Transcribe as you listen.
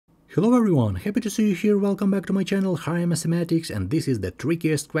Hello everyone, happy to see you here, welcome back to my channel High Mathematics, and this is the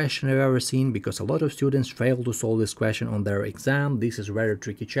trickiest question I've ever seen because a lot of students fail to solve this question on their exam. This is a very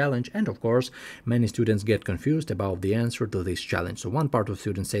tricky challenge and of course many students get confused about the answer to this challenge. So one part of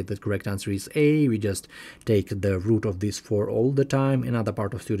students say that correct answer is A, we just take the root of this 4 all the time. Another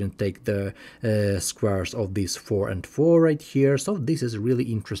part of students take the squares of this 4 and 4 right here. So this is a really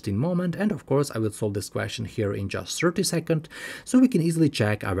interesting moment, and of course I will solve this question here in just 30 seconds so we can easily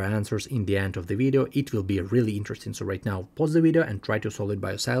check our answers in the end of the video. It will be really interesting. So right now pause the video and try to solve it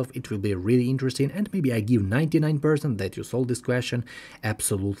by yourself. It will be really interesting, and maybe I give 99% that you solve this question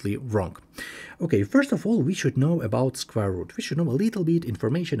absolutely wrong. Okay, first of all, we should know about square root. We should know a little bit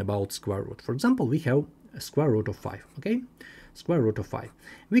information about square root. For example, we have a square root of 5, okay? Square root of 5.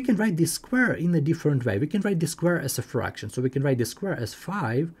 We can write this square in a different way. We can write this square as a fraction. So we can write this square as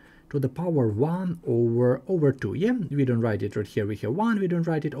 5 to the power 1 over 2. Yeah, we don't write it right here, we have 1, we don't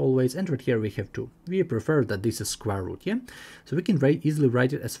write it always, and right here we have 2. We prefer that this is square root, yeah? So we can easily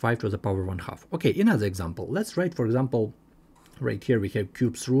write it as 5 to the power 1/2. Okay, another example. Let's write, for example, right here we have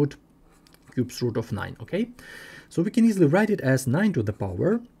cube's root of 9, okay? So we can easily write it as 9 to the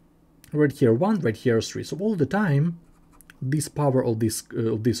power, right here 1, right here 3. So all the time, this power of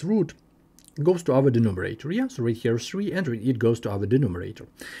this root goes to our denominator, yeah? So right here 3 and it goes to our denominator.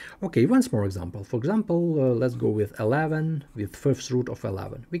 Okay, once more example. For example, let's go with 11, with fifth root of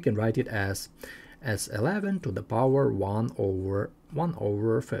 11. We can write it as 11 to the power 1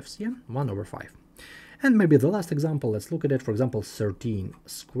 over 5, yeah? 1 over 5. And maybe the last example, let's look at it. For example, 13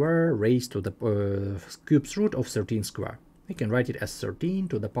 square raised to the cube's root of 13 square. We can write it as 13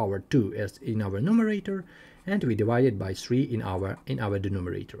 to the power 2 as in our numerator, and we divide it by 3 in our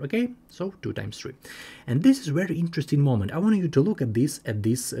denominator. Okay, so 2 times 3. And this is a very interesting moment. I want you to look at this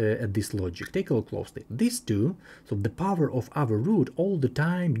logic. Take a look closely. These two, so the power of our root all the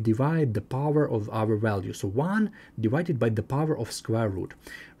time divide the power of our value. So 1 divided by the power of square root.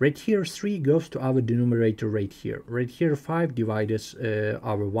 Right here 3 goes to our denominator right here. Right here 5 divides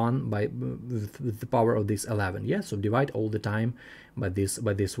our 1 by with the power of this 11. Yeah, so divide all the time by this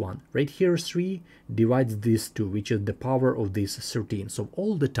 1. Right here 3 divides this 2, which is the power of this 13. So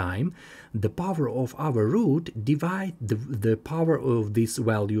all the time the power of our root divide the power of this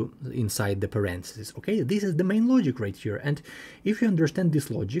value inside the parentheses. Okay, this is the main logic right here, and if you understand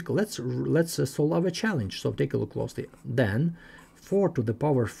this logic, let's solve our challenge. So take a look closely. Then 4 to the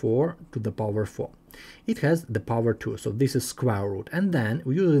power 4 to the power 4. It has the power 2, so this is square root. And then,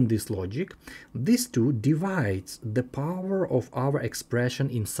 using this logic, this 2 divides the power of our expression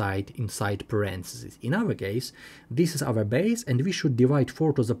inside parentheses. In our case, this is our base, and we should divide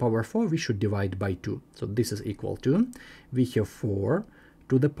 4 to the power 4, we should divide by 2. So this is equal to, we have 4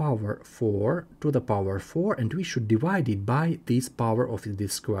 to the power 4 to the power 4, and we should divide it by this power of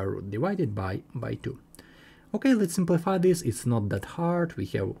this square root, divided by 2. Okay, let's simplify this. It's not that hard. We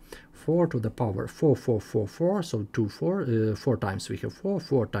have 4 to the power 4, 4, 4, 4. So 4 times we have 4,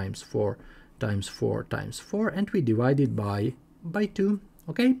 4 times 4 times 4 times 4, and we divide it by 2.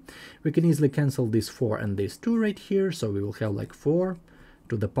 Okay, we can easily cancel this 4 and this 2 right here. So we will have like 4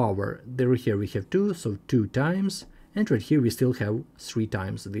 to the power. There here we have 2, so 2 times, and right here we still have 3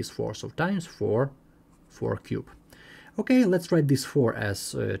 times this 4. So times 4 cube. Okay, let's write this 4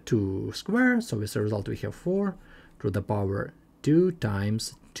 as 2 square, so as a result we have 4 to the power 2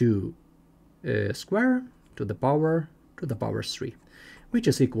 times 2 square to the power 3, which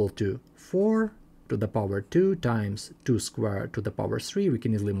is equal to 4 to the power 2 times 2 square to the power 3. We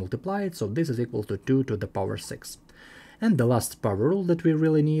can easily multiply it, so this is equal to 2 to the power 6. And the last power rule that we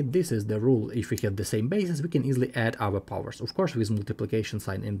really need, this is the rule. If we have the same basis, we can easily add our powers. Of course, with multiplication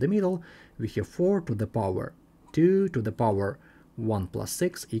sign in the middle, we have 4 to the power 2 to the power 1 plus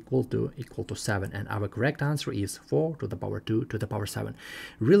 6 equal to 7, and our correct answer is 4 to the power 2 to the power 7.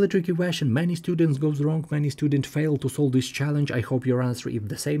 Really tricky question. Many students goes wrong, many students fail to solve this challenge. I hope your answer is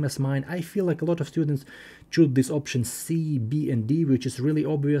the same as mine. I feel like a lot of students choose this option C, B and D, which is really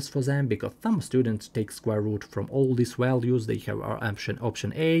obvious for them because some students take square root from all these values. They have our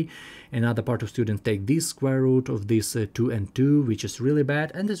option A. Another part of students take this square root of this 2 and 2, which is really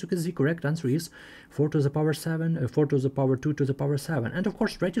bad. And as you can see, correct answer is 4 to the power 7, 4 to the power 2 to the power 7. And of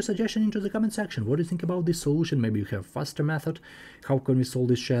course, write your suggestion into the comment section. What do you think about this solution? Maybe you have faster method. How can we solve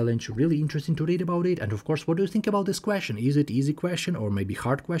this challenge? Really interesting to read about it. And of course, what do you think about this question? Is it easy question or maybe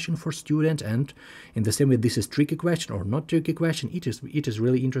hard question for student? And in the same way, this is tricky question or not tricky question. It is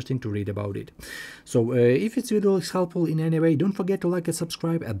really interesting to read about it. So if this video is helpful in any way, don't forget to like and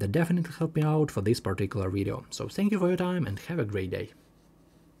subscribe, and that definitely help me out for this particular video. So thank you for your time and have a great day.